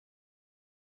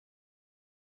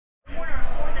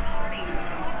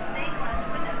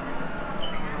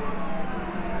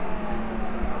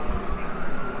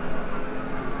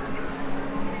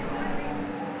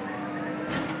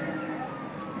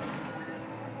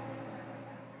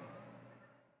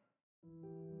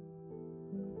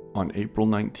On April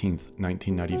 19,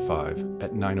 1995,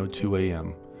 at 9:02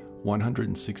 a.m.,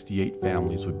 168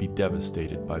 families would be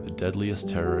devastated by the deadliest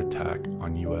terror attack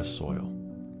on U.S. soil.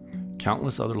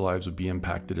 Countless other lives would be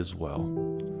impacted as well.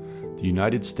 The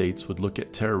United States would look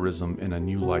at terrorism in a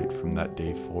new light from that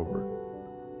day forward.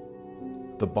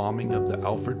 The bombing of the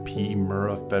Alfred P.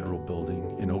 Murrah Federal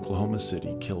Building in Oklahoma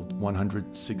City killed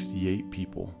 168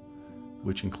 people,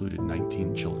 which included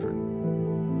 19 children.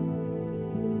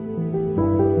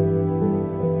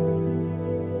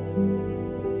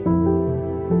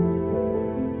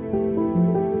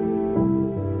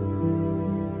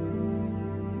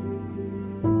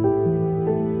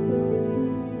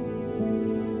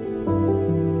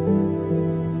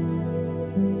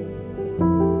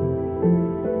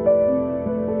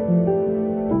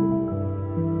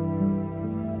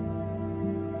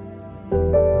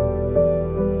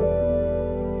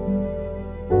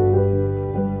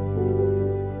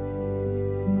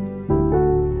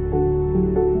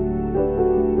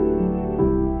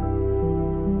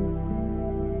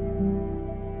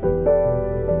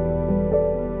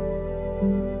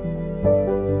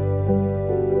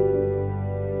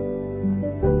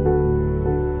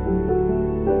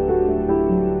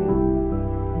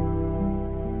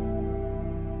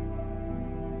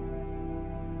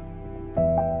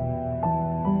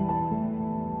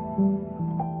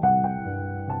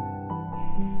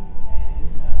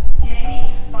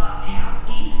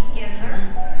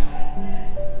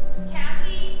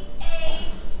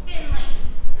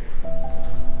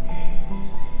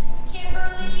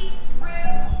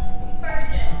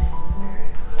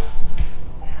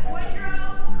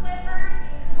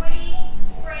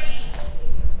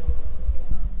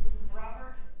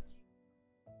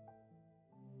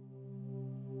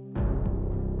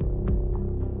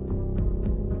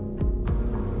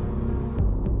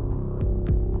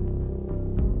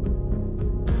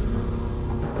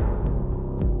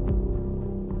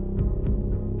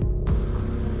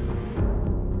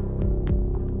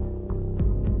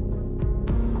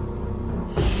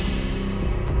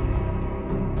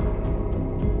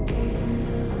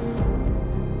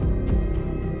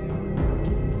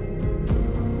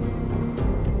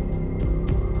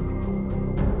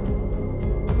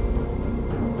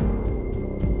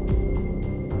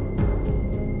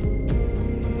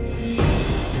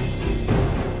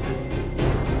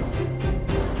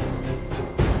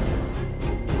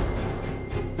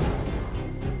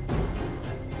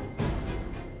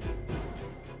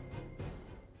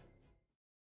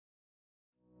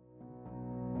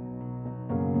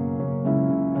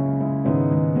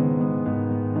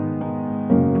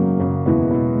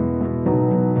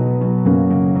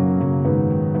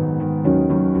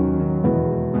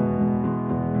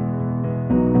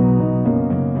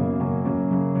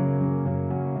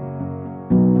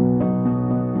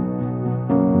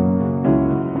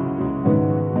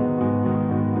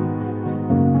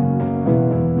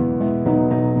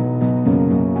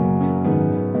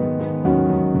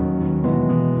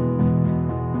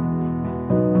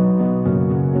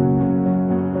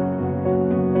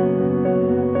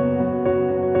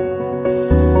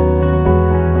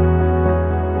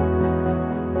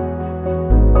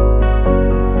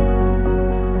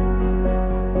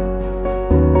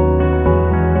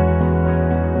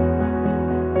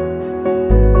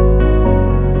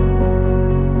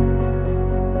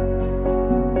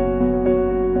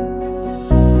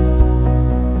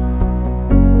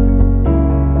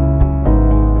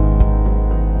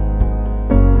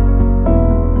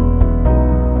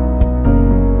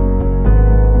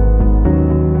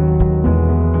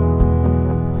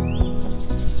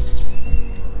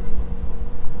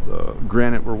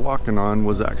 Granite we're walking on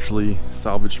was actually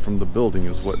salvaged from the building,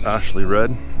 is what Ashley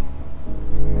read.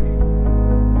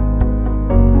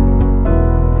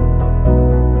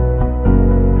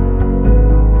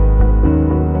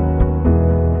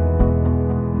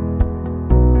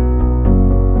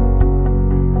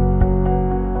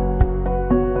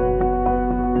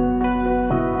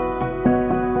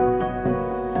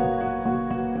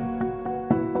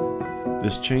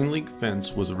 This chain link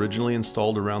fence was originally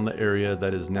installed around the area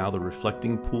that is now the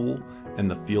reflecting pool and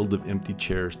the field of empty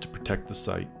chairs to protect the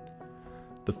site.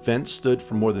 The fence stood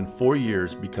for more than 4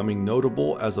 years, becoming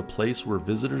notable as a place where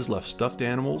visitors left stuffed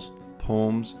animals,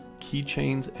 poems,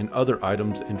 keychains, and other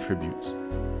items and tributes.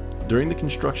 During the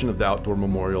construction of the outdoor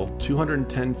memorial,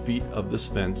 210 feet of this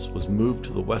fence was moved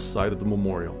to the west side of the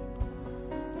memorial.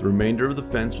 The remainder of the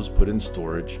fence was put in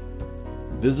storage.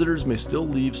 Visitors may still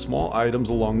leave small items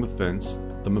along the fence.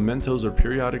 The mementos are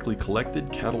periodically collected,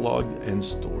 cataloged, and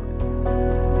stored.